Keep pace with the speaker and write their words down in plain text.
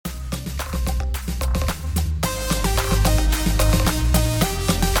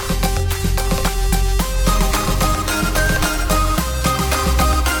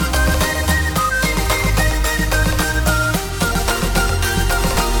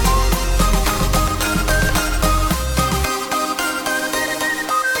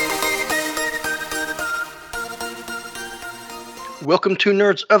Welcome to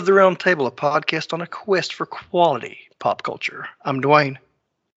Nerds of the Round Table, a podcast on a quest for quality pop culture. I'm Dwayne.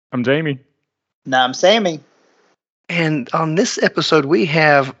 I'm Jamie. No, I'm Sammy. And on this episode, we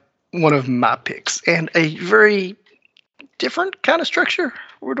have one of my picks and a very different kind of structure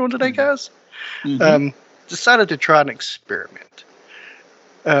we're doing today, guys. Decided to try an experiment.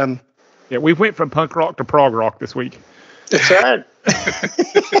 Yeah, we went from punk rock to prog rock this week. That's right.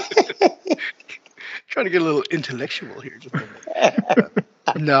 Trying to get a little intellectual here. Just a minute.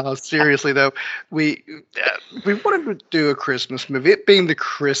 No, seriously though, we wanted to do a Christmas movie, it being the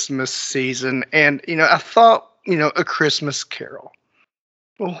Christmas season, and I thought, A Christmas Carol.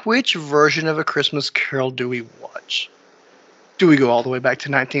 Well, which version of A Christmas Carol do we watch? Do we go all the way back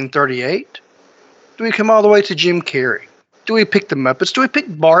to 1938? Do we come all the way to Jim Carrey? Do we pick the Muppets? Do we pick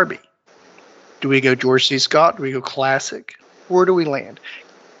Barbie? Do we go George C. Scott? Do we go classic? Where do we land?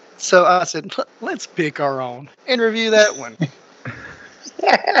 So I said, let's pick our own and review that one.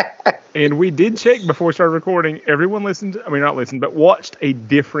 And we did check before we started recording. Everyone but watched a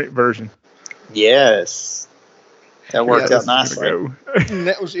different version. Yes. That worked out nicely. And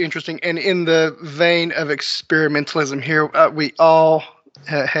that was interesting. And in the vein of experimentalism here, we all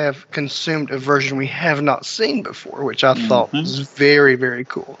have consumed a version we have not seen before, which I thought was very, very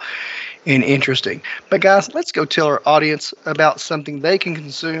cool and interesting. But guys, let's go tell our audience about something they can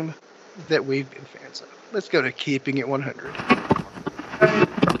consume that we've been fans of. Let's go to Keeping It 100.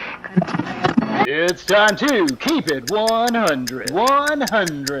 It's time to keep it 100.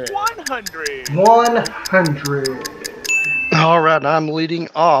 100. 100. All right, I'm leading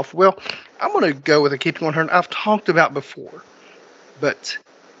off. Well, I'm going to go with a Keeping 100 I've talked about before, but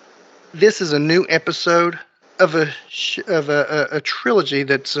this is a new episode of a trilogy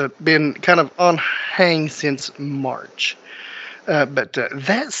that's been kind of on hang since March. But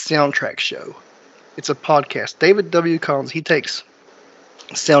that soundtrack show, it's a podcast. David W. Collins, he takes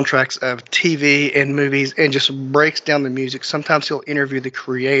soundtracks of TV and movies and just breaks down the music. Sometimes he'll interview the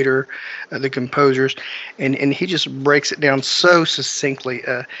creator, the composers, and he just breaks it down so succinctly.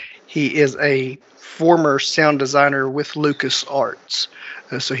 He is a former sound designer with LucasArts.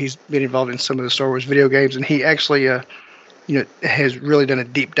 So he's been involved in some of the Star Wars video games, and he actually, has really done a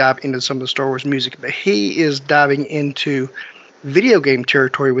deep dive into some of the Star Wars music. But he is diving into video game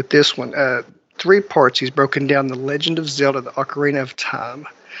territory with this one. 3 parts. He's broken down The Legend of Zelda: The Ocarina of Time.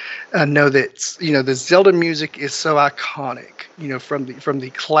 I know that the Zelda music is so iconic, from the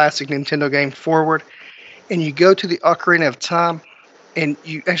classic Nintendo game forward, and you go to the Ocarina of Time, and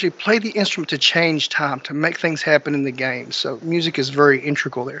you actually play the instrument to change time, to make things happen in the game. So music is very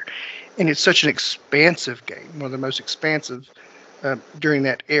integral there. And it's such an expansive game, one of the most expansive during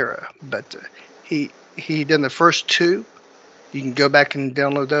that era. But he done the first 2. You can go back and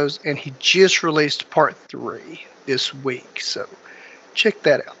download those. And he just released part 3 this week. So check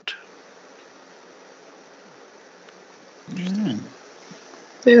that out.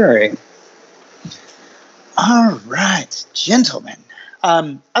 Very. All right, gentlemen.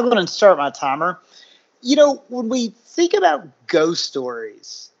 I'm going to start my timer. When we think about ghost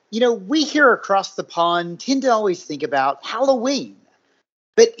stories, we here across the pond tend to always think about Halloween.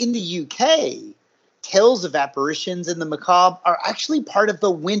 But in the UK, tales of apparitions and the macabre are actually part of the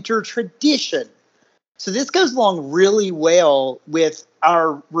winter tradition. So this goes along really well with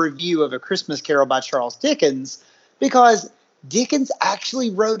our review of A Christmas Carol by Charles Dickens, because Dickens actually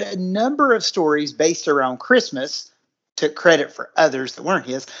wrote a number of stories based around Christmas. Took credit for others that weren't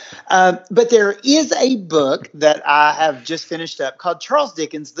his. But there is a book that I have just finished up called Charles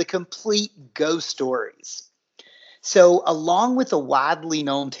Dickens' The Complete Ghost Stories. So along with the widely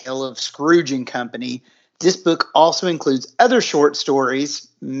known tale of Scrooge and Company, this book also includes other short stories,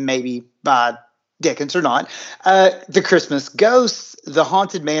 maybe by Dickens or not, The Christmas Ghosts, The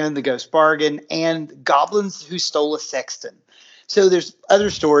Haunted Man and the Ghost Bargain, and Goblins Who Stole a Sexton. So there's other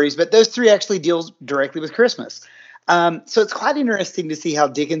stories, but those 3 actually deal directly with Christmas. So it's quite interesting to see how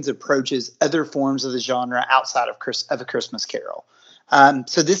Dickens approaches other forms of the genre outside of A Christmas Carol.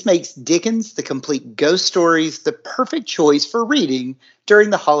 So this makes Dickens' The Complete Ghost Stories the perfect choice for reading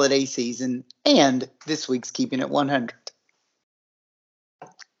during the holiday season and this week's Keeping It 100.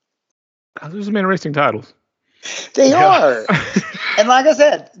 Those are some interesting titles. They are. And like I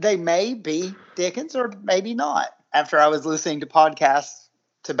said, they may be Dickens or maybe not. After I was listening to podcasts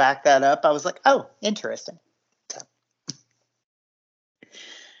to back that up, I was like, oh, interesting.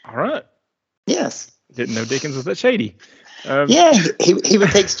 All right. Yes. Didn't know Dickens was that shady. Yeah, he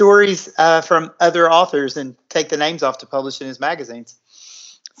would take stories from other authors and take the names off to publish in his magazines.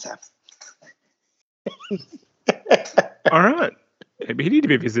 So. All right. Maybe he need to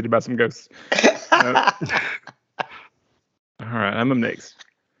be visited by some ghosts. All right, I'm up next.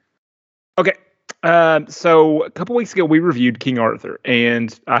 Okay. So a couple weeks ago, we reviewed King Arthur,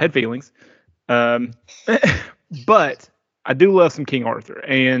 and I had feelings. But I do love some King Arthur,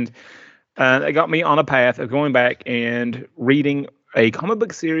 and it got me on a path of going back and reading a comic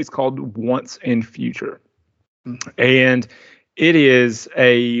book series called Once and Future. And it is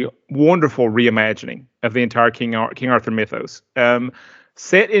a wonderful reimagining of the entire King Arthur mythos,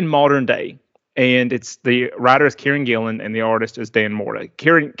 set in modern day. And it's the writer is Kieran Gillen and the artist is Dan Mora.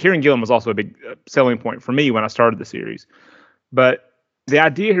 Kieran Gillen was also a big selling point for me when I started the series. But the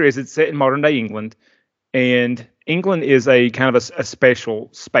idea here is it's set in modern day England, and England is a kind of a special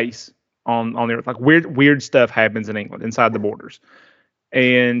space on the earth. Like weird stuff happens in England inside the borders,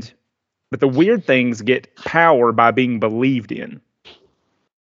 but the weird things get power by being believed in.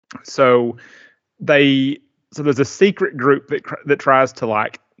 So there's a secret group that tries to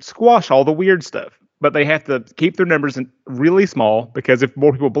like squash all the weird stuff, but they have to keep their numbers really small because if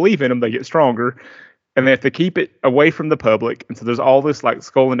more people believe in them, they get stronger, and they have to keep it away from the public. And so there's all this like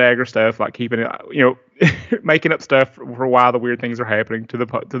skull and dagger stuff, like keeping it, making up stuff for why the weird things are happening to the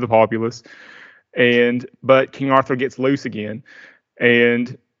populace. But King Arthur gets loose again,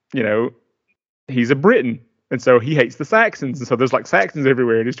 and he's a Briton, and so he hates the Saxons, and so there's like Saxons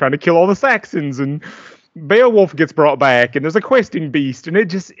everywhere, and he's trying to kill all the Saxons, and Beowulf gets brought back, and there's a questing beast, and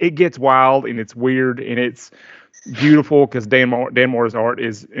it gets wild, and it's weird, and it's beautiful because Dan Mora's art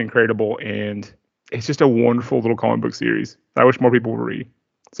is incredible, and it's just a wonderful little comic book series I wish more people would read.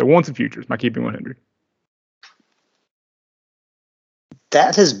 So Once and Future is my Keeping 100.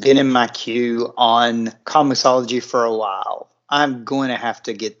 That has been in my queue on Comixology for a while. I'm going to have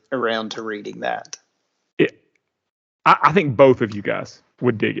to get around to reading that. I think both of you guys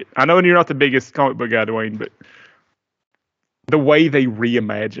would dig it. I know you're not the biggest comic book guy, Dwayne, but the way they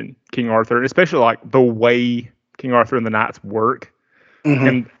reimagine King Arthur, and especially like the way King Arthur and the Knights work,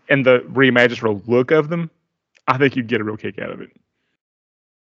 and the reimagined sort of look of them, I think you'd get a real kick out of it.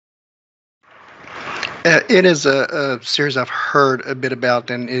 It is a series I've heard a bit about,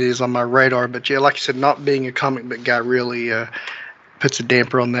 and it is on my radar. But yeah, like you said, not being a comic book guy really puts a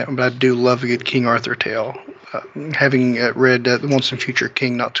damper on that one. But I do love a good King Arthur tale, having read The Once and Future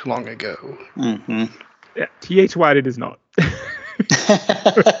King not too long ago. Mm-hmm. Yeah, T.H. White it is not.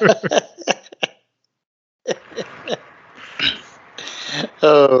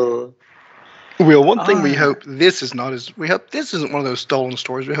 Oh. Well, one thing we hope this is not is we hope this isn't one of those stolen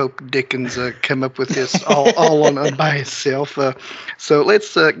stories. We hope Dickens come up with this all on by himself. So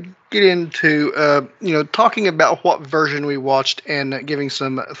let's get into talking about what version we watched and giving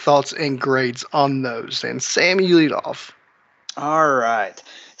some thoughts and grades on those. And Sam, you lead off. All right.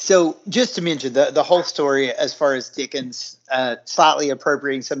 So just to mention the whole story as far as Dickens slightly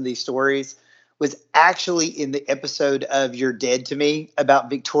appropriating some of these stories was actually in the episode of You're Dead to Me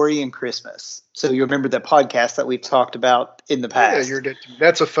about Victorian Christmas. So you remember the podcast that we've talked about in the past. Yeah, You're Dead to Me.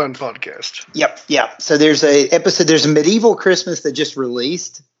 That's a fun podcast. Yep. So there's a medieval Christmas that just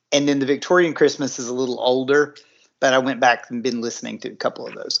released, and then the Victorian Christmas is a little older, but I went back and been listening to a couple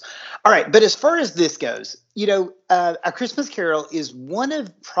of those. All right, but as far as this goes, A Christmas Carol is one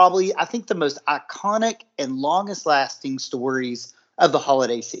of probably, I think, the most iconic and longest lasting stories of the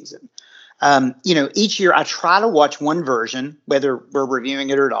holiday season. Each year I try to watch one version, whether we're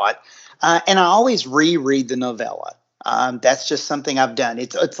reviewing it or not, and I always reread the novella. That's just something I've done.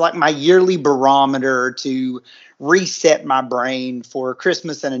 It's like my yearly barometer to reset my brain for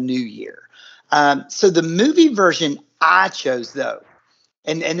Christmas and a new year. So the movie version I chose, though,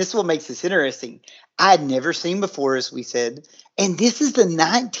 and this is what makes this interesting, I had never seen before, as we said, and this is the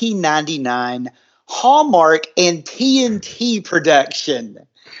 1999 Hallmark and TNT production,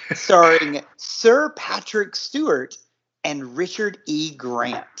 starring Sir Patrick Stewart and Richard E.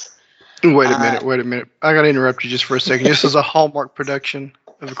 Grant. Wait a minute. I got to interrupt you just for a second. This is a Hallmark production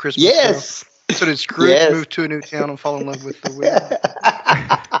of A Christmas Carol. Yes. So did Scrooge move to a new town and fall in love with the wind?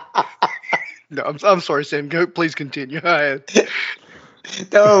 No, I'm sorry, Sam. Please continue.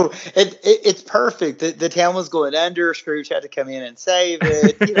 No, it's perfect. The town was going under. Scrooge had to come in and save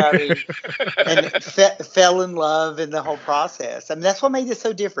it. And fell in love in the whole process. I mean, that's what made it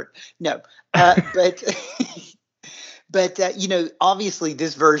so different. No, but obviously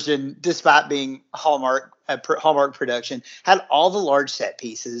this version, despite being Hallmark production, had all the large set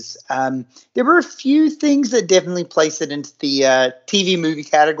pieces. There were a few things that definitely placed it into the TV movie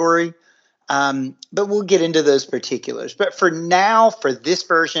category. But we'll get into those particulars. But for now, for this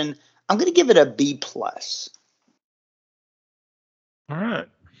version, I'm going to give it a B+. All right.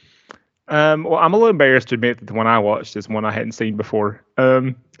 Well, I'm a little embarrassed to admit that the one I watched is one I hadn't seen before.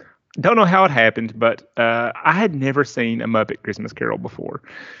 don't know how it happened, but I had never seen a Muppet Christmas Carol before.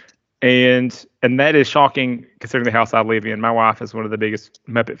 And that is shocking considering the house I live in. My wife is one of the biggest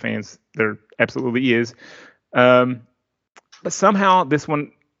Muppet fans there absolutely is. But somehow this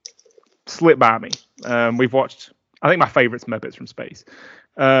one slipped by me. We've watched, I think my favorite's Muppets from Space.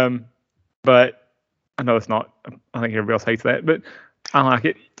 But I know it's not, I think everybody else hates that, but I like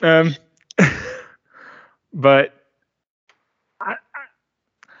it. But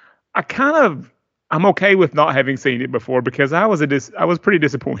I'm okay with not having seen it before because I was pretty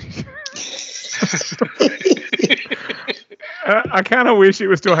disappointed. I kind of wish it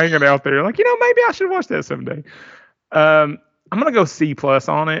was still hanging out there. Like, maybe I should watch that someday. I'm gonna go C+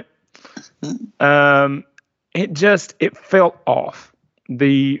 on it. It felt off.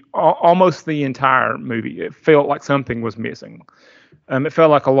 Almost the entire movie. It felt like something was missing. It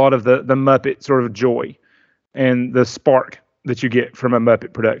felt like a lot of the Muppet sort of joy and the spark that you get from a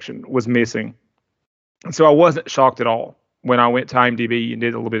Muppet production was missing. So I wasn't shocked at all when I went to IMDb and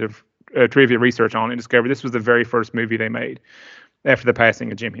did a little bit of trivia research on it and discovered this was the very first movie they made after the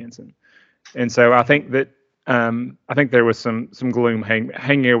passing of Jim Henson. And so I think that there was some gloom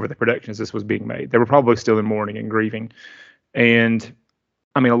hanging over the production as this was being made. They were probably still in mourning and grieving. And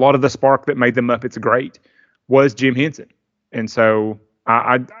I mean, a lot of the spark that made the Muppets great was Jim Henson. And so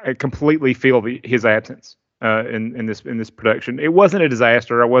I completely feel his absence in this production. It wasn't a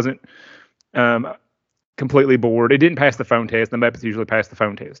disaster. I wasn't completely bored. It didn't pass the phone test. The Muppets usually pass the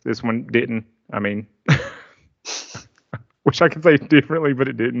phone test. This one didn't. I mean, wish I could say differently, but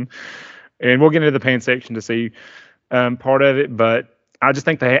it didn't. And we'll get into the pan section to see part of it, but I just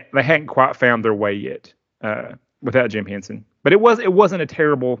think they hadn't quite found their way yet without Jim Henson. But it wasn't a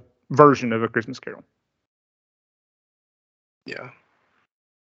terrible version of A Christmas Carol. Yeah.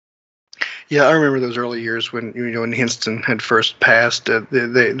 Yeah, I remember those early years when when Henson had first passed.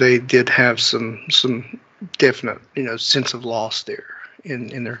 They did have some definite sense of loss there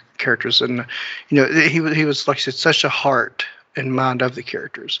in their characters, and he was, like I said, such a heart and mind of the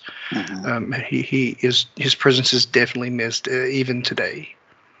characters. Mm-hmm. His presence is definitely missed even today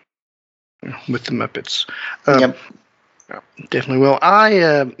with the Muppets. Yep. Definitely. Well, I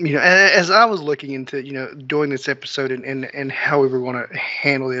as I was looking into doing this episode and how we were going to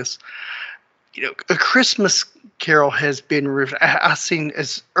handle this. A Christmas Carol has been I've seen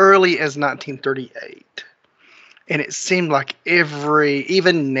as early as 1938, and it seemed like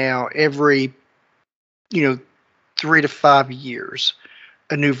even now, every 3 to 5 years,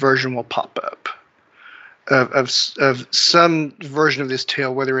 a new version will pop up of some version of this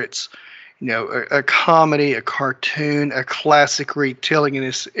tale, whether it's a comedy, a cartoon, a classic retelling in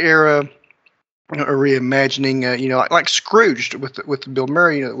this era. A reimagining, like Scrooge with Bill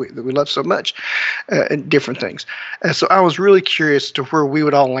Murray, that we love so much, and different things. So I was really curious to where we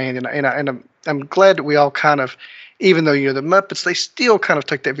would all land, and I'm glad that we all kind of, even though the Muppets, they still kind of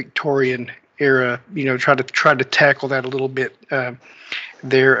take that Victorian era, try to tackle that a little bit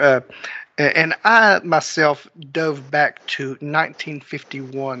there. And I myself dove back to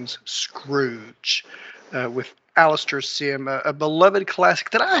 1951's Scrooge with Alastair Sim, a beloved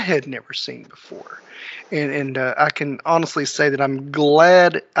classic that I had never seen before, and I can honestly say that I'm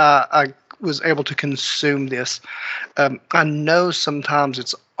glad I was able to consume this. I know sometimes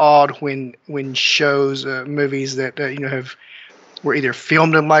it's odd when shows, movies that were either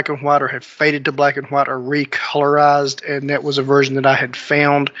filmed in black and white or have faded to black and white or recolorized, and that was a version that I had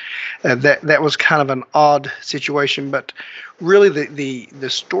found. That was kind of an odd situation, but really the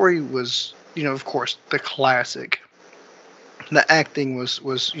story was. Of course, the classic. The acting was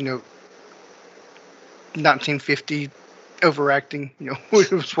 1950 overacting.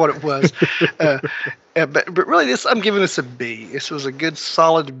 Was what it was. But really, I'm giving this a B. This was a good,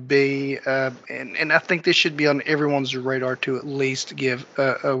 solid B, and I think this should be on everyone's radar to at least give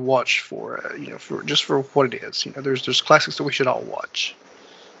a watch for. For what it is. There's classics that we should all watch.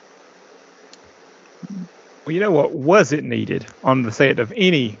 Well, what wasn't needed on the set of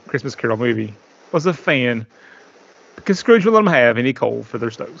any Christmas Carol movie was a fan, because Scrooge would let them have any coal for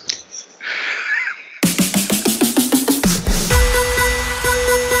their stoves.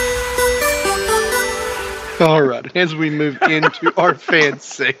 All right, as we move into our fan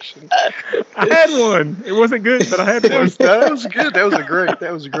section. I had one. It wasn't good, but I had one. That was good.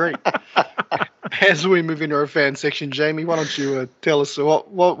 That was great. As we move into our fan section, Jamie, why don't you tell us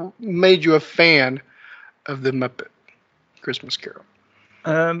what made you a fan of the Muppet Christmas Carol?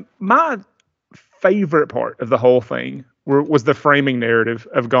 My favorite part of the whole thing was the framing narrative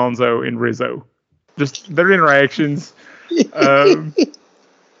of Gonzo and Rizzo. Just their interactions.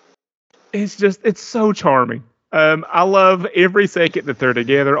 It's so charming. I love every second that they're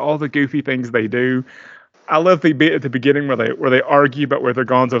together, all the goofy things they do. I love the bit at the beginning where they argue about whether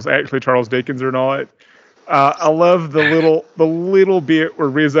Gonzo's actually Charles Dickens or not. I love the little bit where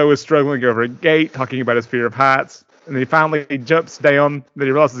Rizzo is struggling over a gate, talking about his fear of heights, and then he jumps down. Then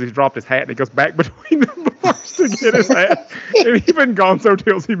he realizes he's dropped his hat, and he goes back between the bars to get his hat. And even Gonzo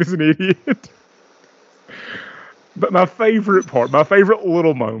tells him he's an idiot. But my favorite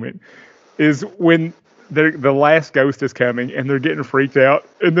little moment, is when the last ghost is coming and they're getting freaked out,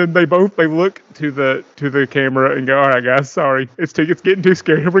 and then they look to the camera and go, "All right, guys, sorry, it's getting too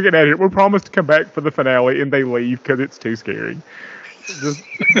scary. We're getting out of here. We're promised to come back for the finale," and they leave because it's too scary.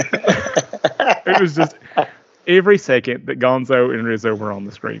 It was just every second that Gonzo and Rizzo were on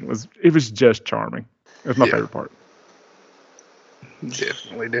the screen was just charming. It was my favorite part.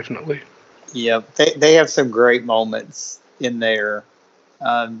 Definitely. Yeah, they have some great moments in there.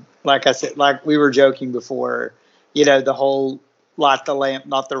 Like I said, like we were joking before, the whole light the lamp,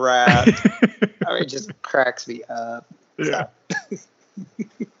 not the rat. I mean, it just cracks me up. Yeah.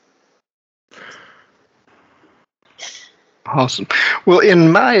 Awesome. Well,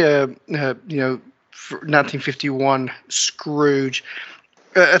 in my, 1951 Scrooge,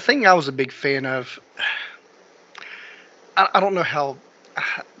 a thing I was a big fan of, I don't know how,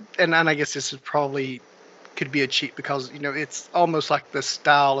 and I guess this is probably could be a cheat because it's almost like the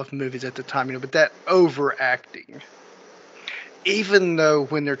style of movies at the time, but that overacting, even though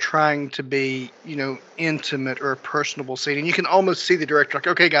when they're trying to be intimate or a personable scene, and you can almost see the director like,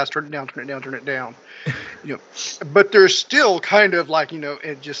 okay guys, turn it down, but they're still kind of like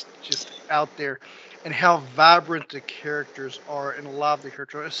it just out there, and how vibrant the characters are and alive the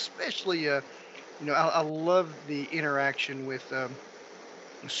characters are, especially I love the interaction with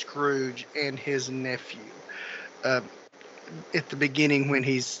Scrooge and his nephew at the beginning when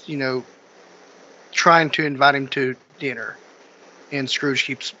he's trying to invite him to dinner, and Scrooge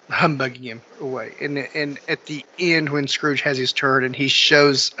keeps humbugging him away, and at the end when Scrooge has his turn and he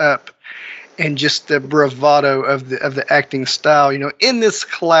shows up, and just the bravado of the acting style in this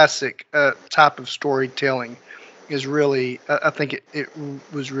classic type of storytelling is really I think it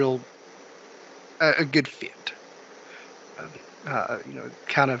was real a good fit.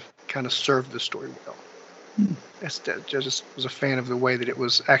 Kind of served the story well. I just was a fan of the way that it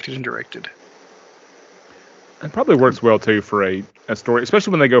was acted and directed. It probably works well too for a story,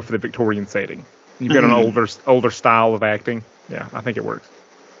 especially when they go for the Victorian setting. You've got an older style of acting. Yeah, I think it works.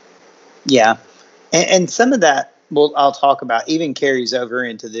 Yeah, and some of that I'll talk about even carries over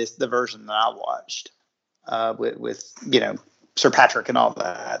into the version that I watched with Sir Patrick and all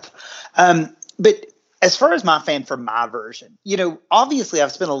that. But as far as my fan for my version, obviously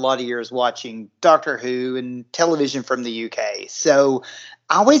I've spent a lot of years watching Doctor Who and television from the UK. So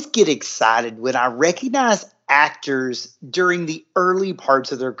I always get excited when I recognize actors during the early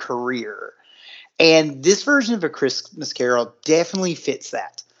parts of their career. And this version of A Christmas Carol definitely fits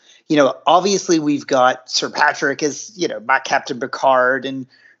that. Obviously we've got Sir Patrick as, by Captain Picard, and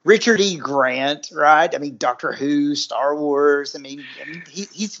Richard E. Grant, right? I mean, Doctor Who, Star Wars. I mean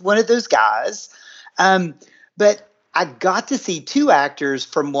he's one of those guys. But I got to see two actors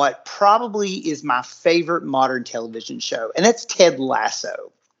from what probably is my favorite modern television show, and that's Ted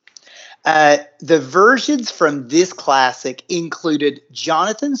Lasso. The versions from this classic included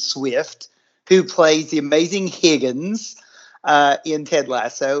Jonathan Swift, who plays the amazing Higgins in Ted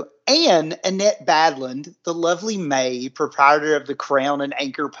Lasso, and Annette Badland, the lovely May, proprietor of the Crown and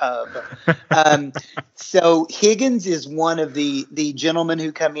Anchor Pub. So Higgins is one of the gentlemen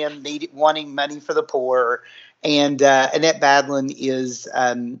who come in wanting money for the poor, and Annette Badland is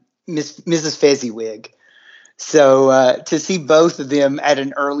Mrs. Fezziwig. So to see both of them at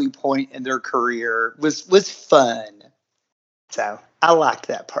an early point in their career was fun. So I liked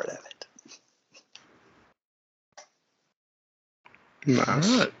that part of it.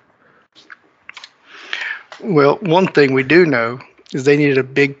 Nice. Well, one thing we do know is they needed a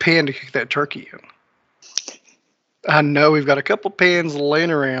big pan to cook that turkey in. I know we've got a couple pans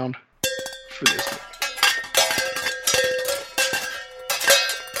laying around for this one.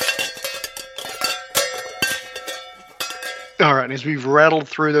 All right, and as we've rattled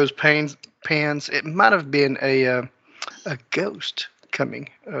through those pans, it might have been a ghost coming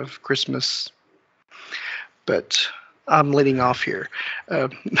of Christmas, but I'm leading off here.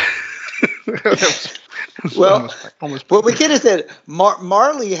 Almost well, we could have said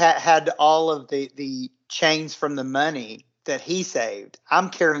Marley had all of the change from the money that he saved. I'm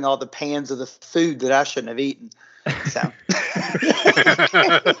carrying all the pans of the food that I shouldn't have eaten. So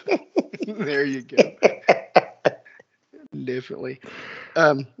there you go. Definitely.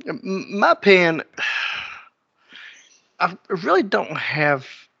 My pan, I really don't have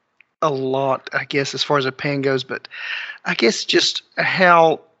a lot, I guess, as far as a pan goes, but I guess just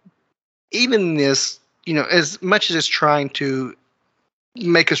how even this, as much as it's trying to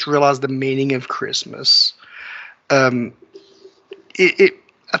make us realize the meaning of Christmas, um, it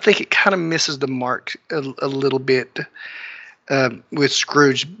I think it kind of misses the mark a little bit with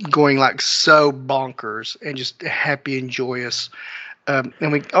Scrooge going like so bonkers and just happy and joyous, and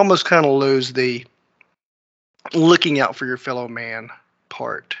we almost kind of lose the looking out for your fellow man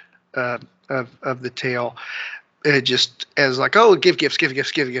part of the tale. It just as like, oh, give gifts, give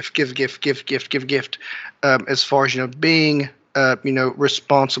gifts, give gift, give gift, give gift, give gift. As far as being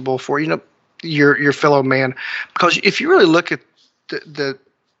responsible for your fellow man, because if you really look at the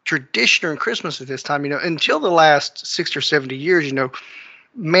tradition in Christmas at this time, until the last 60 or 70 years,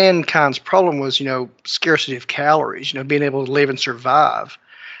 mankind's problem was scarcity of calories, being able to live and survive.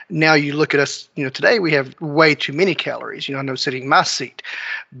 Now you look at us, today we have way too many calories. I know sitting in my seat,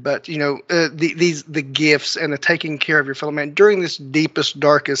 but the gifts and the taking care of your fellow man during this deepest,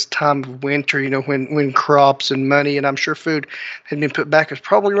 darkest time of winter, when crops and money and I'm sure food had been put back, is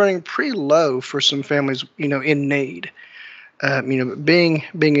probably running pretty low for some families, in need.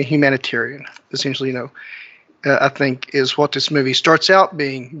 Being a humanitarian, essentially, I think is what this movie starts out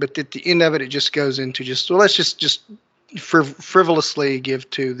being, but at the end of it, it just goes into let's just frivolously give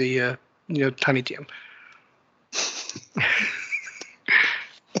to the Tiny Tim.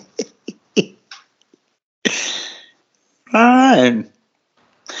 Fine.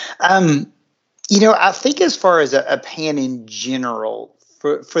 I think as far as a pan in general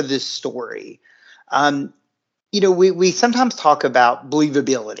for this story, we sometimes talk about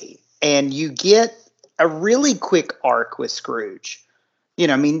believability, and you get a really quick arc with Scrooge.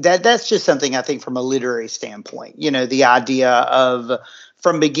 That's just something I think from a literary standpoint, the idea of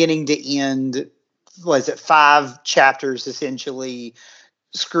from beginning to end, was it 5 chapters essentially,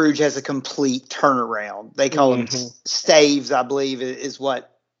 Scrooge has a complete turnaround. They call them staves, I believe, is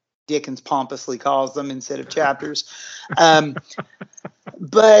what Dickens pompously calls them instead of chapters. But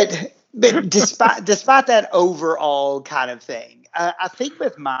despite that overall kind of thing, I think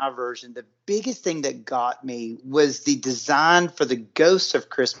with my version, the biggest thing that got me was the design for the Ghosts of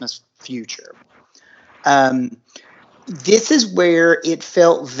Christmas Future. This is where it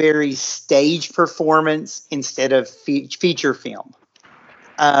felt very stage performance instead of feature film.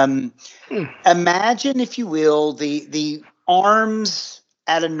 Imagine, if you will, the arms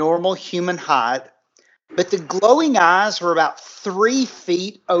at a normal human height, but the glowing eyes were about 3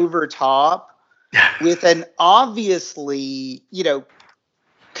 feet over top with an obviously,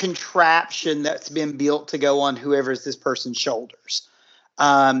 contraption that's been built to go on whoever's this person's shoulders.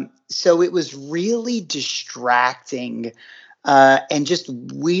 So it was really distracting and just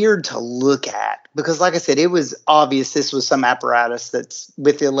weird to look at because, like I said, it was obvious this was some apparatus that's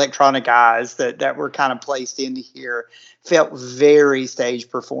with the electronic eyes that were kind of placed into here. Felt very stage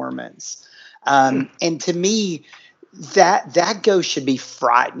performance. And to me, that ghost should be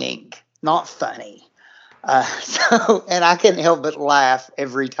frightening, not funny. And I can't help but laugh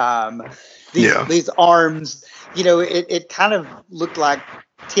every time. These arms, it kind of looked like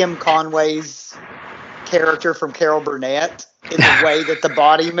Tim Conway's character from Carol Burnett in the way that the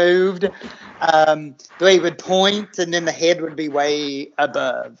body moved. The way he would point and then the head would be way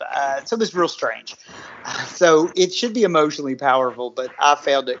above. So it was real strange. So it should be emotionally powerful, but I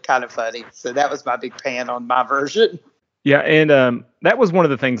found it kind of funny. So that was my big pan on my version. Yeah, and that was one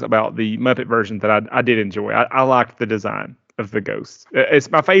of the things about the Muppet version that I did enjoy. I liked the design of the ghosts.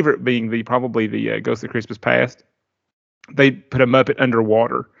 It's my favorite being probably the Ghost of Christmas Past. They put a Muppet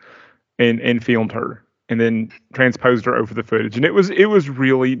underwater and filmed her and then transposed her over the footage, and it was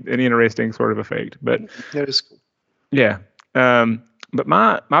really an interesting sort of effect. But that is cool. Yeah, but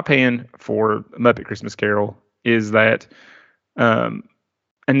my pan for Muppet Christmas Carol is that, and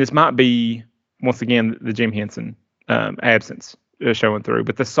this might be once again the Jim Henson absence showing through,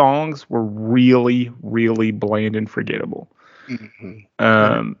 but the songs were really, really bland and forgettable.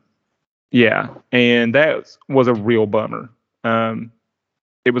 Yeah, and that was a real bummer.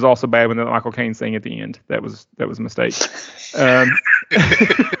 It was also bad when the Michael Caine sang at the end. That was a mistake.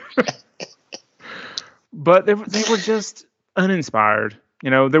 But they were just uninspired.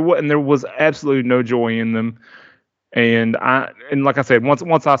 There was absolutely no joy in them. And like I said,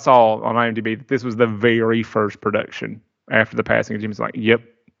 once I saw on IMDb that this was the very first production after the passing of Jim, it's like, yep,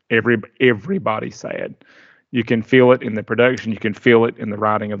 everybody's sad. You can feel it in the production. You can feel it in the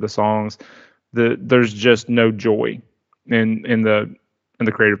writing of the songs. There's just no joy in the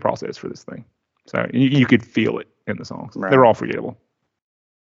creative process for this thing. So you could feel it in the songs. Right. They're all forgettable.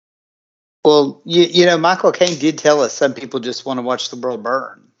 Well, you know, Michael Caine did tell us some people just want to watch the world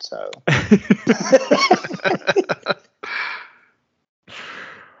burn. So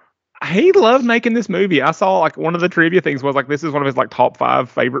he loved making this movie. I saw like one of the trivia things was like this is one of his like top 5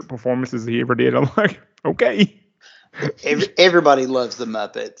 favorite performances he ever did. I'm like, okay. everybody loves the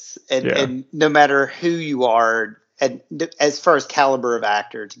Muppets, and no matter who you are, and as far as caliber of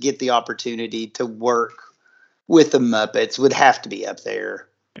actor, to get the opportunity to work with the Muppets would have to be up there.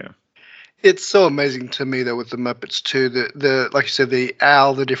 Yeah. It's so amazing to me though with the Muppets too. The like you said,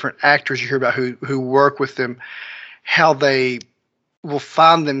 the different actors you hear about who work with them, how they will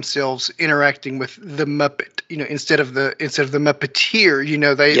find themselves interacting with the Muppet, you know, instead of the Muppeteer, you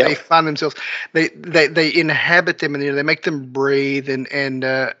know, they find themselves, they inhabit them, and you know, they make them breathe and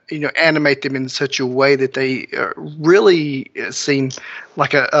you know, animate them in such a way that they really seem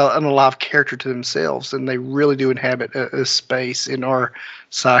like an alive character to themselves, and they really do inhabit a space in our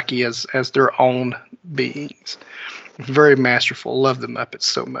psyche as their own beings. Very masterful. Love the Muppets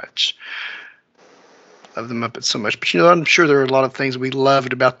so much. But you know, I'm sure there are a lot of things we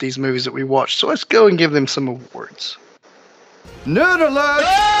loved about these movies that we watched. So let's go and give them some awards. Nerd alert!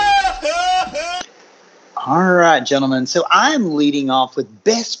 All right, gentlemen. So I'm leading off with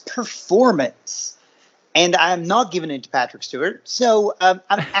best performance, and I'm not giving it to Patrick Stewart. So I'm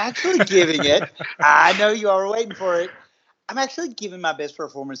actually giving it. I know you all are waiting for it. I'm actually giving my best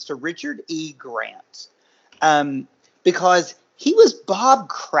performance to Richard E. Grant, because he was Bob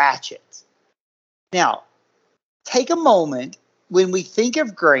Cratchit. Now, take a moment. When we think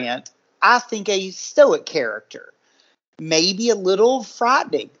of Grant, I think a stoic character, maybe a little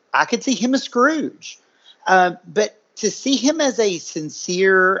frightening. I could see him as Scrooge. But to see him as a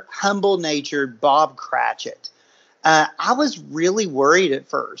sincere, humble-natured Bob Cratchit, I was really worried at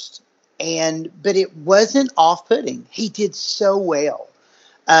first. But it wasn't off-putting. He did so well.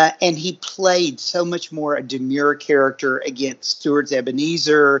 And he played so much more a demure character against Stewart's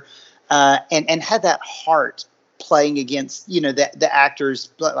Ebenezer, and had that heart playing against, you know, the actors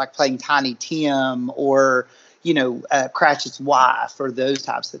like playing Tiny Tim or, you know, Cratchit's wife or those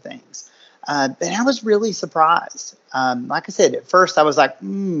types of things. And I was really surprised. Like I said, at first I was like,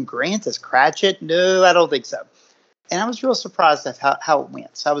 Grant as Cratchit? No, I don't think so. And I was real surprised at how it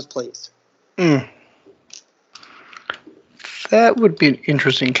went. So I was pleased. That would be an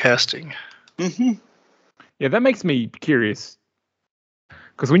interesting casting. Mm-hmm. Yeah, that makes me curious.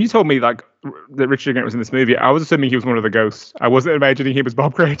 Because when you told me like that Richard Grant was in this movie, I was assuming he was one of the ghosts. I wasn't imagining he was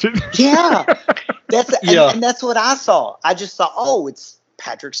Bob Cratchit. Yeah, and that's what I saw. I just thought, oh, it's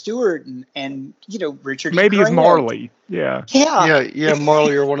Patrick Stewart and you know, Richard. Maybe Grant. it's Marley. Yeah.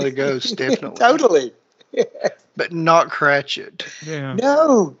 Marley or one of the ghosts, definitely. Totally. But not Cratchit. Yeah.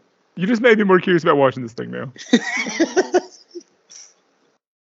 No. You just made me more curious about watching this thing now.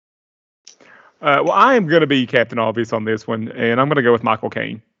 Well, I am going to be Captain Obvious on this one, and I'm going to go with Michael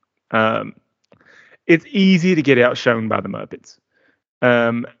Caine. It's easy to get outshone by the Muppets.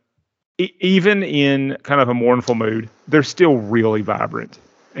 Even in kind of a mournful mood, they're still really vibrant,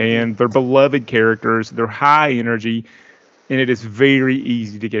 and they're beloved characters. They're high energy, and it is very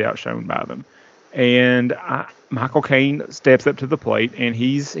easy to get outshone by them. And Michael Caine steps up to the plate, and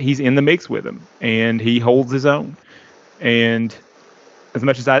he's in the mix with them, and he holds his own. And as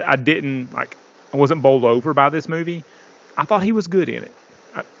much as I didn't like, I wasn't bowled over by this movie, I thought he was good in it,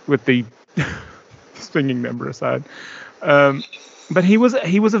 with the singing number aside. But he was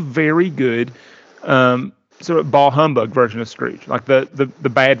a very good sort of ball humbug version of Scrooge, like the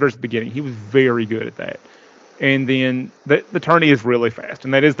bad version at the beginning. He was very good at that. And then the turn is really fast,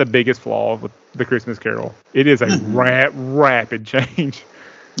 and that is the biggest flaw with the Christmas Carol. It is a rapid change.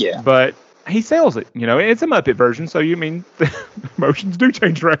 Yeah. But he sells it. You know, it's a Muppet version, so you mean the emotions do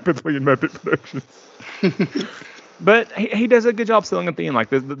change rapidly in Muppet productions. But he does a good job selling at the end, like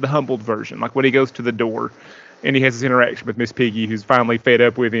the humbled version, like when he goes to the door and he has his interaction with Miss Piggy, who's finally fed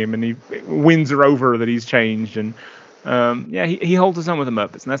up with him, and he wins her over that he's changed. And he holds his own with the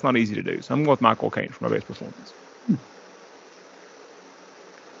Muppets, and that's not easy to do. So I'm going with Michael Caine for my best performance.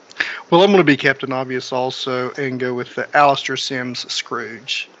 Well, I'm going to be Captain Obvious also and go with the Alistair Sims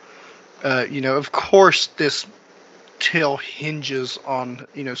Scrooge. You know, of course, this tale hinges on,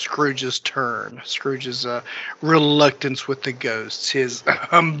 you know, Scrooge's turn, Scrooge's reluctance with the ghosts, his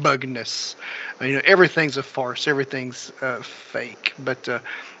humbugness. You know, everything's a farce, everything's fake. But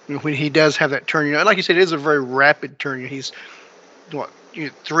when he does have that turn, you know, like you said, it is a very rapid turn. He's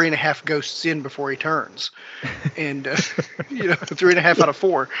 3.5 ghosts in before he turns, and 3.5 out of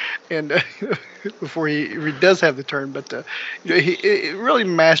 4, and before he does have the turn. But he really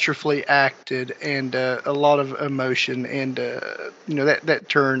masterfully acted, and a lot of emotion, and that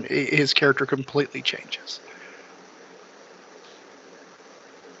turn, his character completely changes.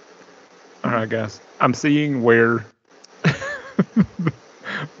 All right, guys. I'm seeing where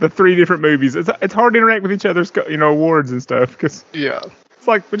the 3 different movies. It's hard to interact with each other's awards and stuff because it's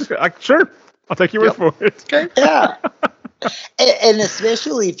like we're just like, sure, I'll take your word for it. Okay. Yeah. And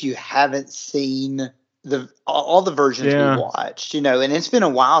especially if you haven't seen all the versions we watched, and it's been a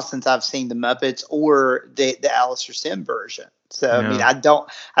while since I've seen the Muppets or the Alastair Sim version. So I mean, I don't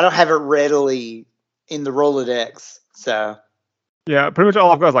have it readily in the Rolodex. So. Yeah, pretty much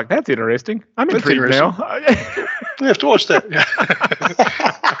all I've got is like, that's interesting. I'm intrigued now. We have to watch that.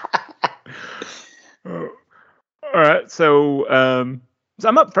 All right, so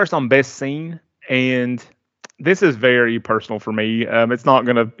I'm up first on best scene, and this is very personal for me. It's not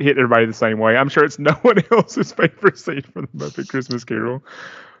going to hit everybody the same way. I'm sure it's no one else's favorite scene from the Muppet Christmas Carol,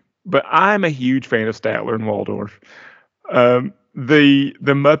 but I'm a huge fan of Statler and Waldorf. The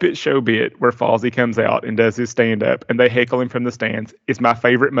Muppet Show bit where Fozzie comes out and does his stand-up and they heckle him from the stands is my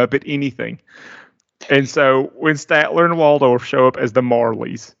favorite Muppet anything. And so when Statler and Waldorf show up as the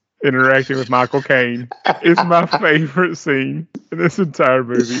Marleys interacting with Michael Caine, it's my favorite scene in this entire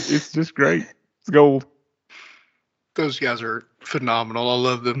movie. It's just great. It's gold. Those guys are phenomenal. I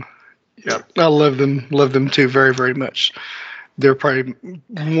love them. Yeah, I love them. Love them too very, very much. They're probably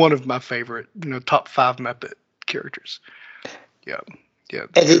one of my favorite, top 5 Muppet characters. Yeah.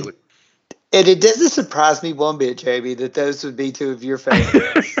 And it doesn't surprise me one bit, JB, that those would be 2 of your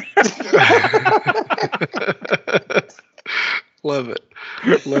favorites. Love it.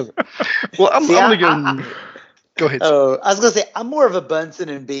 Well, I'm going to go ahead. Oh, I was going to say, I'm more of a Bunsen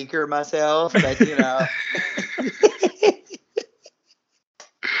and Beaker myself, but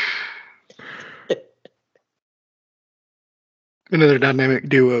Another dynamic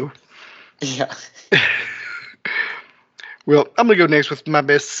duo. Yeah. Well, I'm going to go next with my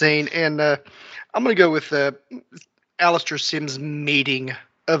best scene, and I'm going to go with Alastair Sim's meeting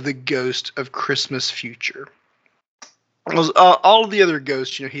of the ghost of Christmas Future. All of the other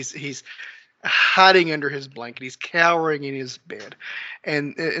ghosts, he's hiding under his blanket, he's cowering in his bed,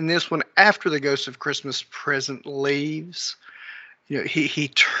 and in this one, after the ghost of Christmas Present leaves, he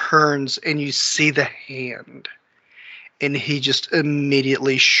turns and you see the hand, and he just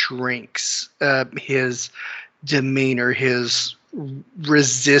immediately shrinks. His demeanor, his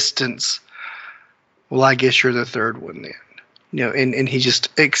resistance. Well, I guess you're the third one then. And he just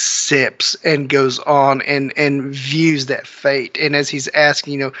accepts and goes on and views that fate. And as he's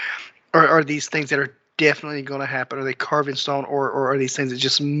asking, are these things that are definitely going to happen? Are they carved in stone, or are these things that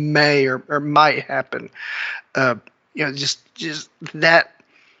just may or might happen? Just that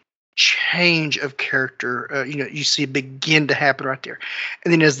change of character, you see begin to happen right there.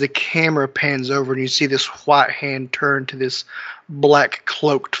 And then as the camera pans over and you see this white hand turn to this black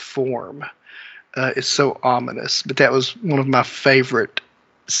cloaked form, it's so ominous. But that was one of my favorite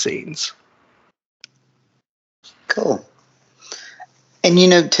scenes. Cool.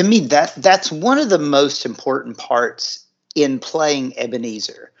 And to me, that's one of the most important parts in playing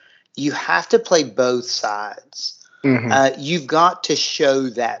Ebenezer. You have to play both sides. Mm-hmm. You've got to show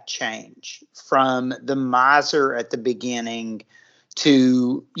that change from the miser at the beginning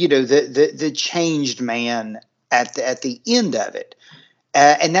to the changed man at the end of it,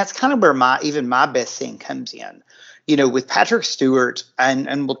 and that's kind of where my best scene comes in. With Patrick Stewart,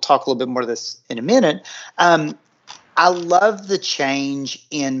 and we'll talk a little bit more of this in a minute. I love the change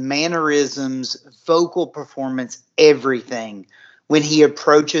in mannerisms, vocal performance, everything, when he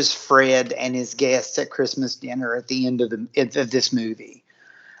approaches Fred and his guests at Christmas dinner at the end of this movie.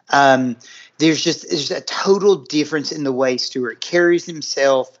 There's a total difference in the way Stewart carries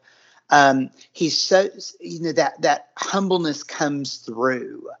himself. He's so, that humbleness comes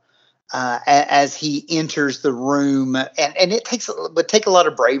through as he enters the room, and it would take a lot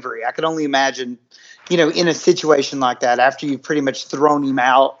of bravery. I could only imagine, in a situation like that, after you've pretty much thrown him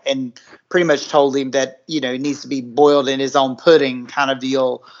out and pretty much told him that, he needs to be boiled in his own pudding kind of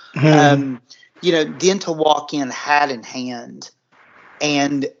deal. Mm-hmm. Then to walk in hat in hand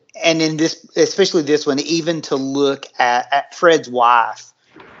and in this, especially this one, even to look at Fred's wife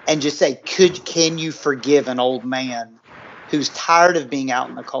and just say, can you forgive an old man who's tired of being out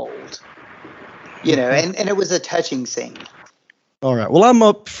in the cold? And it was a touching scene. All right. Well, I'm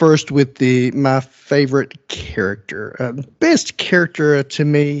up first with my favorite character. Best character to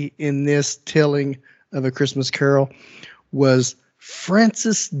me in this telling of A Christmas Carol was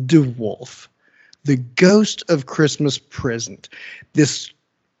Francis DeWolf, the ghost of Christmas Present. This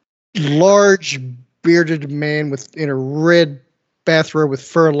large bearded man in a red bathrobe with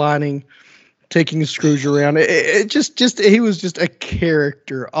fur lining, taking Scrooge around. He was just a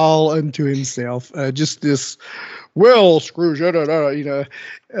character all unto himself. Just this, well, Scrooge, I don't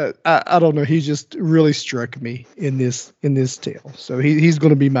know. He just really struck me in this tale. So he's going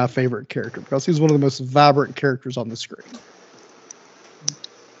to be my favorite character because he's one of the most vibrant characters on the screen.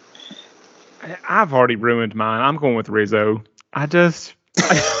 I've already ruined mine. I'm going with Rizzo. I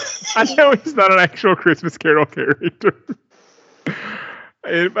know he's not an actual Christmas Carol character.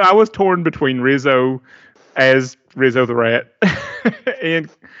 I was torn between Rizzo as Rizzo the Rat and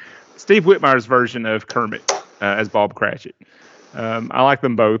Steve Whitmire's version of Kermit as Bob Cratchit. I like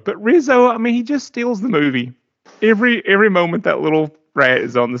them both, but Rizzo, I mean, he just steals the movie. Every moment that little rat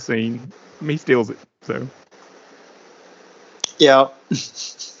is on the scene, he steals it. So, yeah,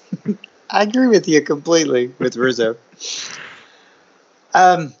 I agree with you completely with Rizzo.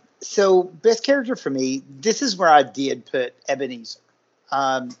 So best character for me, this is where I did put Ebenezer.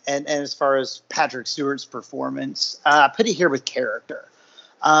 And as far as Patrick Stewart's performance, I put it here with character.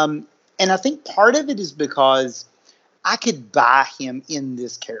 And I think part of it is because I could buy him in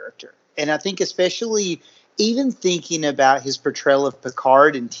this character. And I think especially even thinking about his portrayal of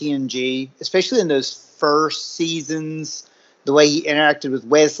Picard in TNG, especially in those first seasons, the way he interacted with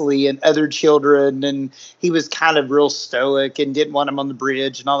Wesley and other children, and he was kind of real stoic and didn't want him on the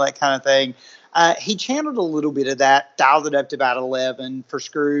bridge and all that kind of thing. He channeled a little bit of that, dialed it up to about 11 for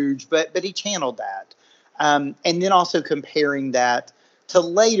Scrooge, but he channeled that. And then also comparing that to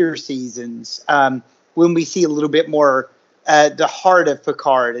later seasons when we see a little bit more the heart of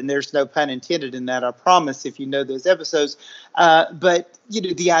Picard, and there's no pun intended in that, I promise, if you know those episodes. But,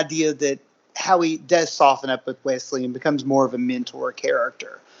 the idea that how he does soften up with Wesley and becomes more of a mentor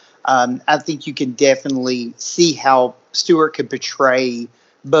character. I think you can definitely see how Stewart could portray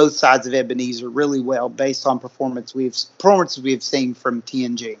both sides of Ebenezer really well based on performances we've seen from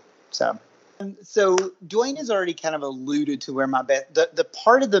TNG. So Dwayne has already kind of alluded to where the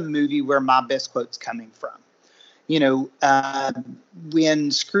part of the movie where my best quote's coming from.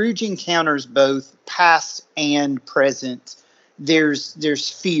 When Scrooge encounters both past and present, there's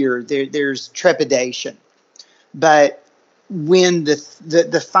fear, there's trepidation. But when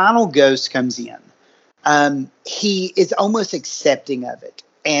the final ghost comes in, he is almost accepting of it.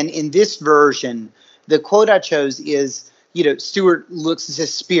 And in this version, the quote I chose is, Stewart looks at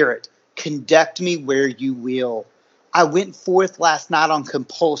his spirit, conduct me where you will. I went forth last night on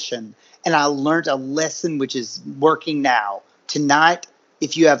compulsion, and I learned a lesson which is working now. Tonight,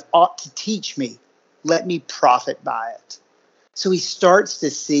 if you have aught to teach me, let me profit by it. So he starts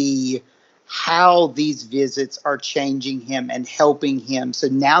to see how these visits are changing him and helping him. So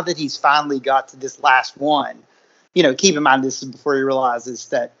now that he's finally got to this last one, keep in mind this is before he realizes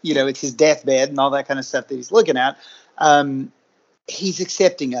that, it's his deathbed and all that kind of stuff that he's looking at. He's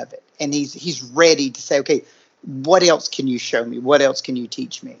accepting of it. And he's ready to say, okay, what else can you show me? What else can you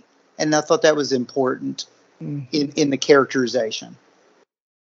teach me? And I thought that was important in the characterization.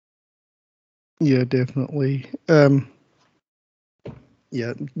 Yeah, definitely.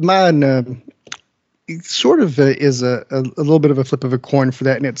 Yeah, mine sort of is a little bit of a flip of a coin for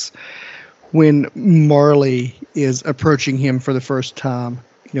that, and it's when Marley is approaching him for the first time.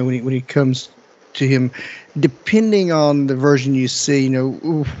 When he comes to him, depending on the version you see,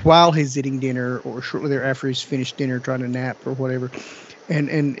 while he's eating dinner or shortly thereafter he's finished dinner, trying to nap or whatever,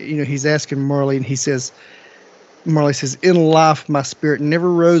 and he's asking Marley, and Marley says, in life, my spirit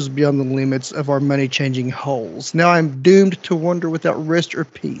never rose beyond the limits of our money-changing holes. Now I'm doomed to wander without rest or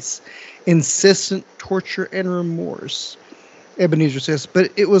peace, incessant torture and remorse. Ebenezer says,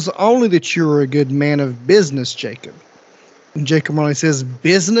 but it was only that you were a good man of business, Jacob. And Jacob Marley says,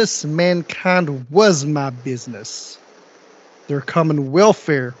 business, mankind was my business. Their common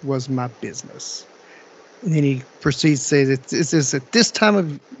welfare was my business. And then he proceeds to say that it is at this time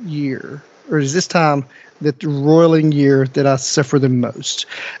of year, or is this time that the roiling year that I suffer the most.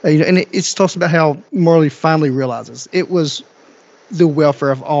 And it talks about how Marley finally realizes it was the welfare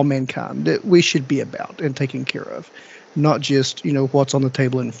of all mankind that we should be about and taking care of, not just, what's on the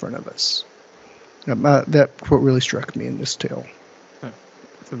table in front of us. That quote really struck me in this tale.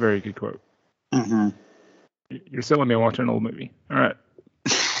 That's a very good quote. Mm-hmm. You're selling me on watching an old movie. All right.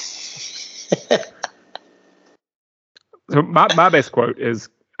 So my best quote is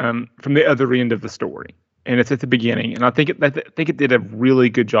from the other end of the story, and it's at the beginning. And I think it did a really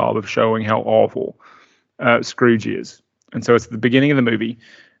good job of showing how awful Scrooge is. And so it's at the beginning of the movie,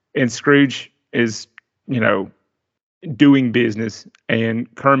 and Scrooge is, doing business,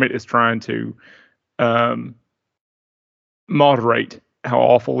 and Kermit is trying to moderate how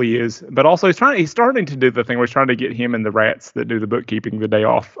awful he is, but also he's starting to do the thing where he's trying to get him and the rats that do the bookkeeping the day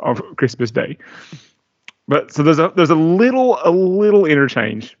off on Christmas Day. But so there's a little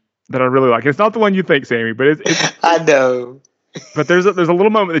interchange that I really like. It's not the one you think, Sammy, but it's I know. But there's a little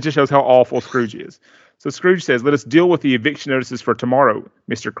moment that just shows how awful Scrooge is. So Scrooge says, "Let us deal with the eviction notices for tomorrow,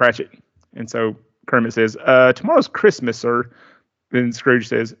 Mr. Cratchit." And so Kermit says, "Tomorrow's Christmas, sir." Then Scrooge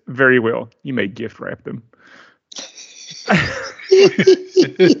says, "Very well. You may gift wrap them."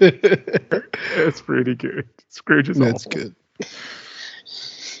 That's pretty good. Scrooge is That's awful. good.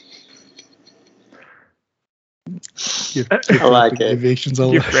 I like it. Evictions,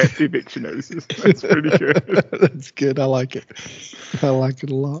 I Gift like. wrap the eviction notices. That's pretty good. That's good. I like it. I like it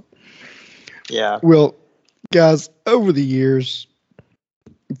a lot. Yeah. Well, guys, over the years,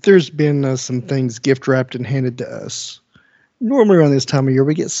 there's been some things gift wrapped and handed to us. Normally around this time of year,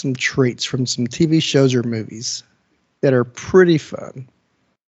 we get some treats from some TV shows or movies that are pretty fun.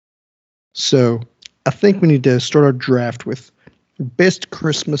 So I think we need to start our draft with best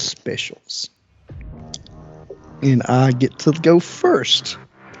Christmas specials. And I get to go first.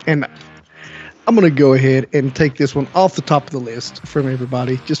 And I'm going to go ahead and take this one off the top of the list from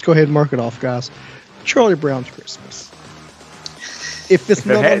everybody. Just go ahead and mark it off, guys. Charlie Brown's Christmas. If it's If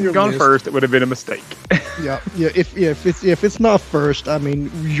not it on hadn't your gone list, first, it would have been a mistake. if it's not first, I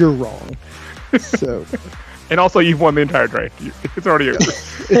mean, you're wrong. So And also, you've won the entire draft. It's already over.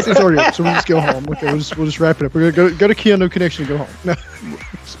 it's already up, so we'll just go home. Okay, we'll just wrap it up. We're gonna go to Keanu Connection and go home. No.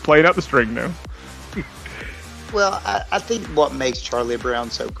 Just playing out the string now. Well, I think what makes Charlie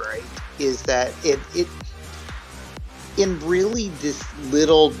Brown so great is that it in really this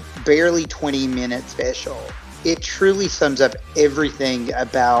little, barely 20-minute special, it truly sums up everything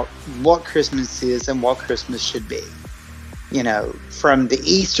about what Christmas is and what Christmas should be. You know, from the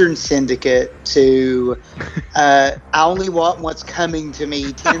Eastern Syndicate to I only want what's coming to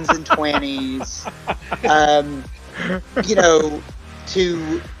me, 10s and 20s.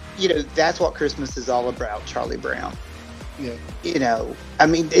 That's what Christmas is all about, Charlie Brown. Yeah. You know, I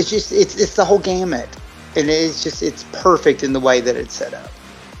mean, it's the whole gamut. And it's perfect in the way that it's set up.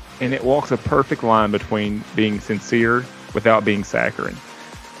 And it walks a perfect line between being sincere without being saccharine.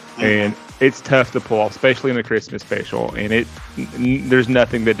 Mm-hmm. And it's tough to pull off, especially in a Christmas special. And there's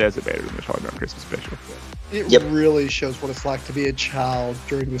nothing that does it better than the Charlie Brown Christmas special. It really shows what it's like to be a child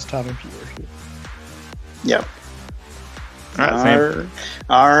during this time of year. Yep. All right, Sam.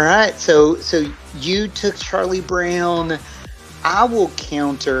 All right. So you took Charlie Brown. I will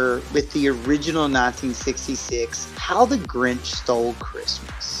counter with the original 1966, How the Grinch Stole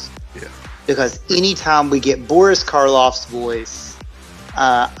Christmas. Yeah. Because anytime we get Boris Karloff's voice,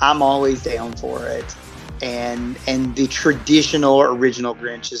 I'm always down for it. And the traditional original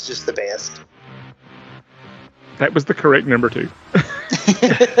Grinch is just the best. That was the correct number 2.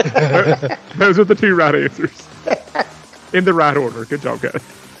 Those are the 2 right answers. In the right order. Good job, guys.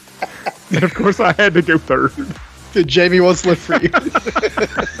 And of course, I had to go third. Good, Jamie, what's left for you?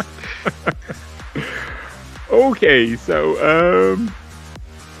 Okay, so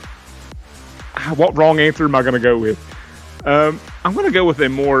what wrong answer am I going to go with? I'm going to go with a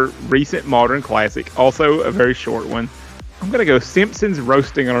more recent modern classic, also a very short one. I'm going to go Simpsons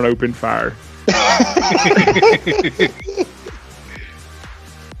Roasting on an Open Fire.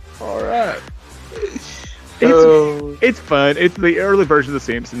 All right. It's fun. It's the early version of The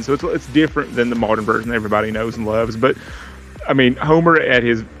Simpsons, so it's different than the modern version everybody knows and loves. But I mean, Homer at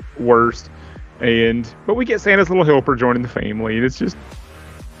his worst, but we get Santa's little helper joining the family, and it's just,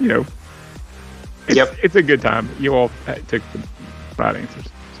 it's a good time. You all took the right answers,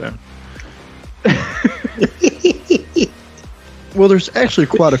 so. Well, there's actually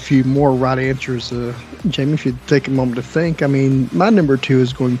quite a few more right answers. Jamie, if you take a moment to think, I mean, my number 2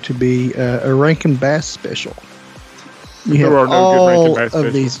 is going to be a Rankin Bass special. There are no good Rankin Bass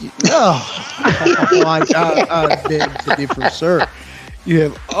of specials. these. I beg to differ, sir. You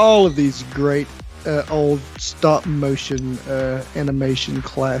have all of these great old stop motion animation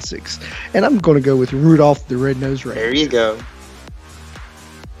classics, and I'm going to go with Rudolph the Red-Nosed Reindeer. There you go.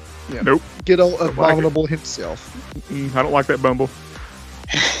 Yeah. Nope. Good old Abominable himself. I don't like that Bumble.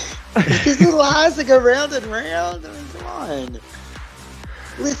 His little eyes that go round and round. I mean, come on.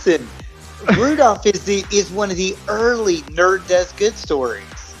 Listen, Rudolph is one of the early Nerd Does Good stories.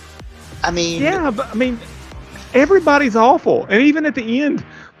 I mean, yeah, but I mean, everybody's awful, and even at the end,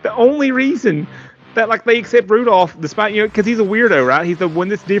 the only reason that they accept Rudolph, despite because he's a weirdo, right? He's the one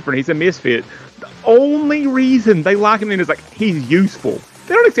that's different. He's a misfit. The only reason they like him is he's useful.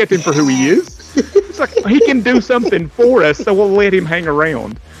 They don't accept him for who he is. It's like he can do something for us, so we'll let him hang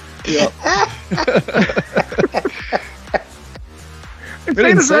around. Yep. And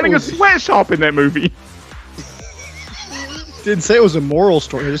Santa's running a sweatshop in that movie. Didn't say it was a moral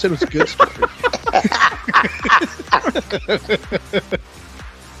story. I just said it was a good story.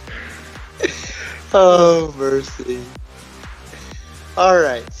 Oh, mercy. All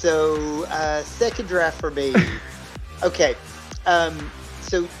right, so second draft for me. Okay,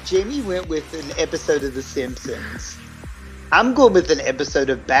 so Jamie went with an episode of The Simpsons. I'm going with an episode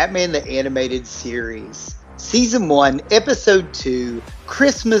of Batman the Animated Series. Season 1, Episode 2,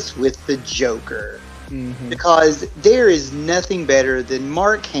 Christmas with the Joker. Mm-hmm. Because there is nothing better than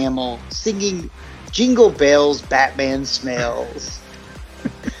Mark Hamill singing Jingle Bells, Batman Smells.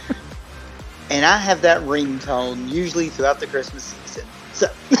 And I have that ringtone usually throughout the Christmas season. So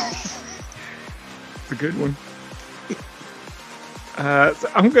It's a good one. So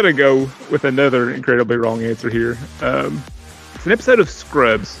I'm going to go with another incredibly wrong answer here. It's an episode of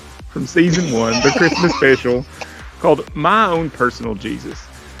Scrubs from season 1, the Christmas special, called My Own Personal Jesus.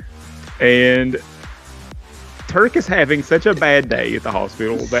 And Turk is having such a bad day at the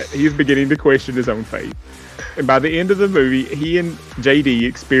hospital that he's beginning to question his own faith. And by the end of the movie, he and JD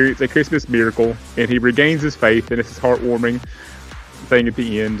experience a Christmas miracle, and he regains his faith, and it's this heartwarming thing at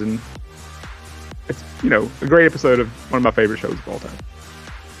the end. And it's, you know, a great episode of one of my favorite shows of all time.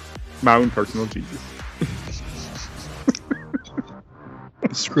 My Own Personal Jesus.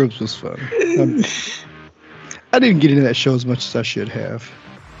 Scrubs was fun. I didn't get into that show as much as I should have.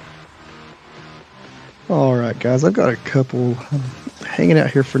 All right, guys, I've got a couple hanging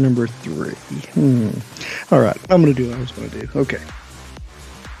out here for number 3. All right, I'm going to do what I was going to do. Okay.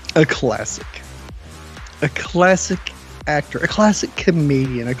 A classic actor, a classic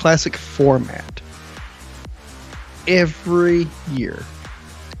comedian, a classic format. Every year,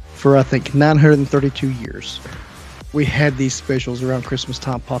 for I think 932 years, we had these specials around Christmas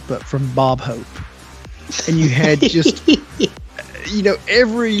time pop up from Bob Hope. And you had just, you know,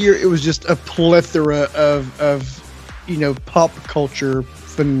 every year it was just a plethora of you know, pop culture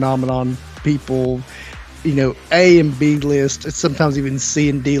phenomenon people, you know, A and B list, sometimes even C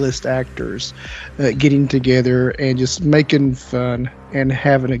and D list actors getting together and just making fun and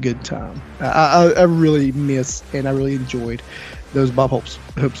having a good time. I really miss and I really enjoyed those Bob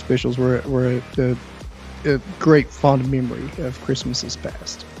Hope specials were a great fond memory of Christmases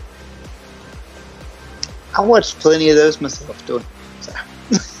past. I watched plenty of those myself, doing. So.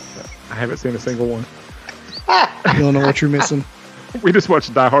 I haven't seen a single one. You don't know what you're missing. We just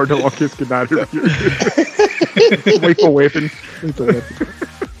watched Die Hard, Don't Long Kiss Goodnight. Lethal Weapon. Lethal Weapon.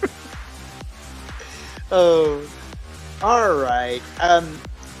 Oh, all right.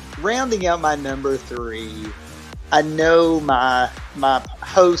 Rounding out my number 3, I know my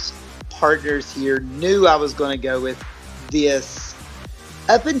host partners here knew I was going to go with this.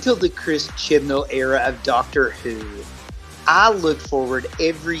 Up until the Chris Chibnall era of Doctor Who, I look forward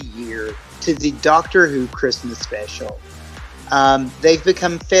every year to the Doctor Who Christmas special. They've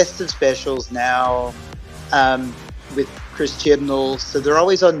become festive specials now with Chris Chibnall, so they're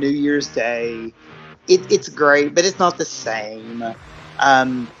always on New Year's Day. It's great, but it's not the same.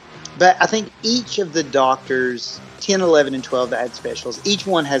 But I think each of the Doctors, 10, 11, and 12 that had specials, each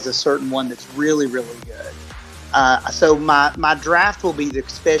one has a certain one that's really, really good. So my draft will be the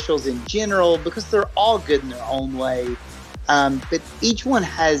specials in general because they're all good in their own way. But each one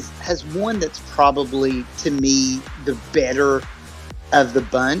has one that's probably, to me, the better of the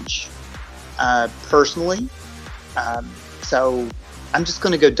bunch, personally. So I'm just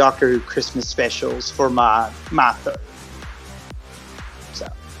going to go Doctor Who Christmas specials for my third. So.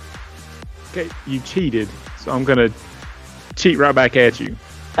 Okay, you cheated, so I'm going to cheat right back at you.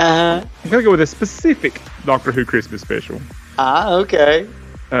 Uh-huh. I'm going to go with a specific Doctor Who Christmas special. Okay.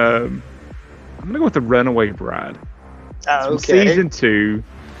 I'm going to go with The Runaway Bride. Okay. Season 2.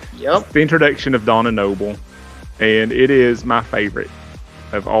 Yep. The introduction of Donna Noble. And it is my favorite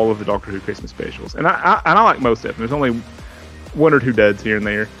of all of the Doctor Who Christmas specials. And I like most of them. There's only one or two duds here and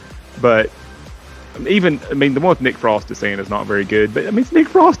there. But the one with Nick Frost as Santa is not very good. But, it's Nick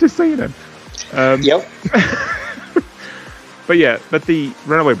Frost as Santa. Yep. But the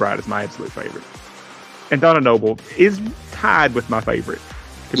Runaway Bride is my absolute favorite. And Donna Noble is tied with my favorite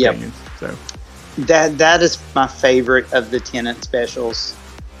companions. Yep. So that is my favorite of the Tennant specials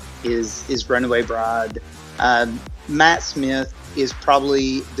is Runaway Bride. Matt Smith is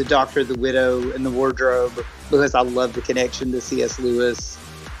probably the Doctor, the Widow, and the Wardrobe because I love the connection to C.S. Lewis.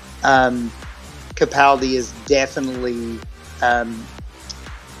 Capaldi is definitely I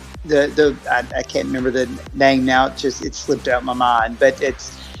can't remember the name now. It slipped out my mind, but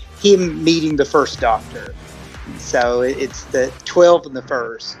him meeting the first Doctor. So it's the 12 and the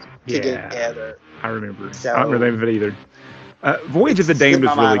first together. I remember. So, I don't remember the name of it either. Voyage of the Damned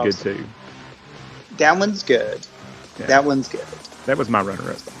was really good too. That one's good. Yeah. That one's good. That was my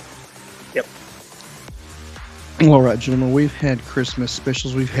runner-up. Yep. All right, gentlemen, we've had Christmas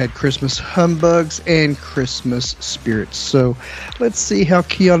specials, we've had Christmas humbugs, and Christmas spirits. So let's see how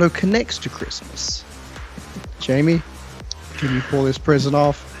Keanu connects to Christmas. Jamie, can you pull this present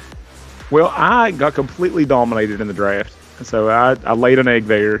off? Well, I got completely dominated in the draft, so I laid an egg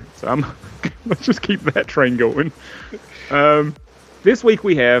there. So let's just keep that train going. This week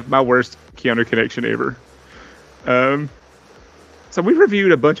we have my worst Keanu connection ever. So we've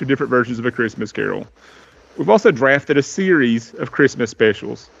reviewed a bunch of different versions of A Christmas Carol. We've also drafted a series of Christmas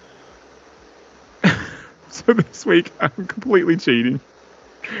specials. So this week I'm completely cheating.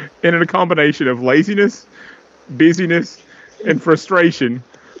 And in a combination of laziness, busyness, and frustration,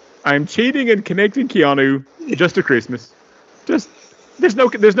 I'm cheating and connecting Keanu just to Christmas. There's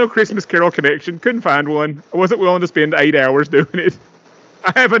no Christmas Carol connection. Couldn't find one. I wasn't willing to spend 8 hours doing it.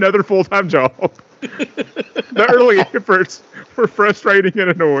 I have another full-time job. The early efforts were frustrating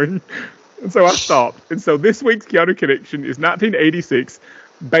and annoying. And so I stopped. And so this week's Keanu connection is 1986,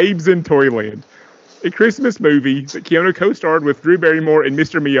 Babes in Toyland, a Christmas movie that Keanu co-starred with Drew Barrymore and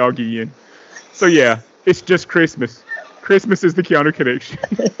Mr. Miyagi in. So yeah, it's just Christmas. Christmas is the Keanu connection.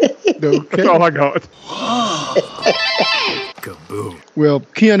 Okay. That's all I got. Kaboom. Well,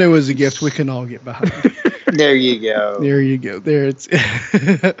 Keanu is a gift we can all get behind. There you go. There you go. There it's.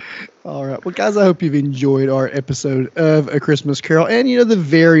 All right. Well, guys, I hope you've enjoyed our episode of A Christmas Carol and, the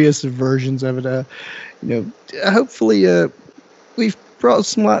various versions of it. Hopefully we've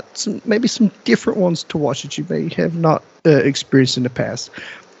brought maybe some different ones to watch that you may have not experienced in the past.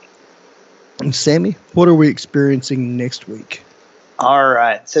 And Sammy, what are we experiencing next week? All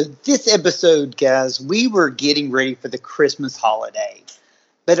right. So this episode, guys, we were getting ready for the Christmas holiday.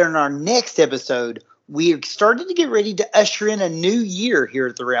 But in our next episode, we started to get ready to usher in a new year here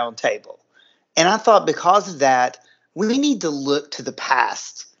at the Round Table. And I thought because of that, we need to look to the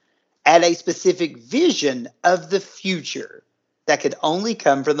past at a specific vision of the future that could only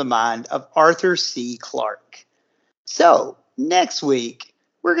come from the mind of Arthur C. Clarke. So next week,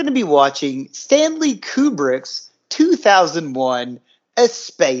 we're going to be watching Stanley Kubrick's 2001 A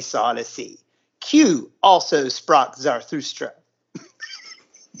Space Odyssey. Q also sprach Zarathustra.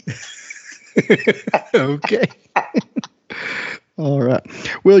 Okay. All right.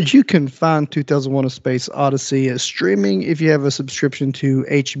 Well, you can find 2001 A Space Odyssey streaming if you have a subscription to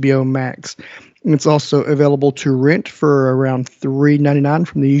HBO Max. It's also available to rent for around $3.99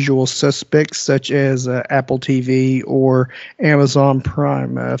 from the usual suspects such as Apple TV or Amazon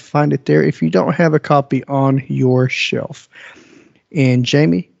Prime. Find it there if you don't have a copy on your shelf. And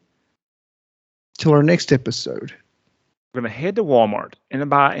Jamie, till our next episode. We're going to head to Walmart and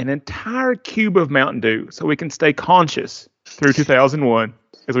buy an entire cube of Mountain Dew so we can stay conscious through 2001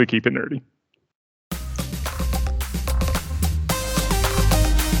 as we keep it nerdy.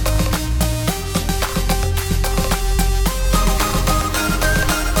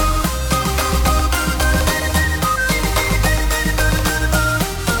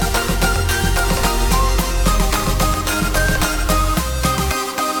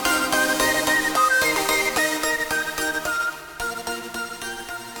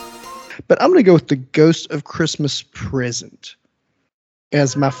 But I'm going to go with the Ghost of Christmas Present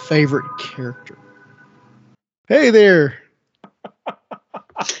as my favorite character. Hey there.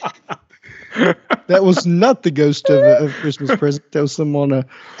 That was not the Ghost of Christmas Present. That was someone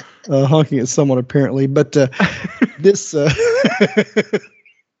honking at someone apparently. But this...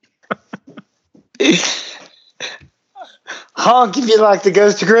 Honk if you like the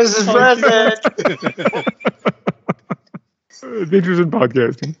Ghost of Christmas Present. Adventures in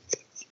Podcasting.